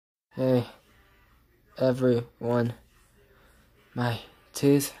Hey, everyone. My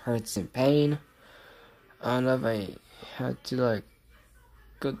tooth hurts in pain. I don't know if I had to,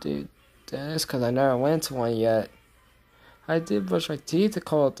 go to dentist because I never went to one yet. I did brush my teeth a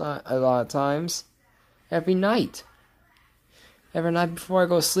lot of times. Every night. Every night before I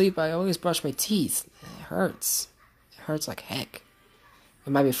go to sleep, I always brush my teeth. It hurts. It hurts like heck. It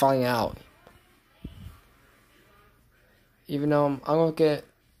might be falling out. Even though I'm gonna get,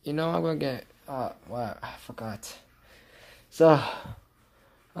 what? I forgot. So,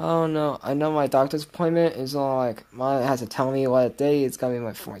 I don't know. I know my doctor's appointment is on, mine has to tell me what day it's gonna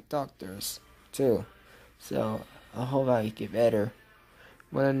be for my doctors, too. So, I hope I get better.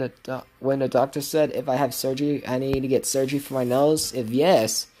 When the doctor said if I have surgery, I need to get surgery for my nose, if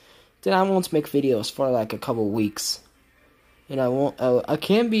yes, then I won't make videos for a couple weeks. And I won't, I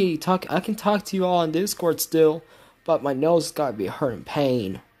can talk to you all on Discord still, but my nose gotta be hurting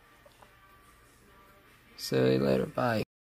pain. See you later, bye.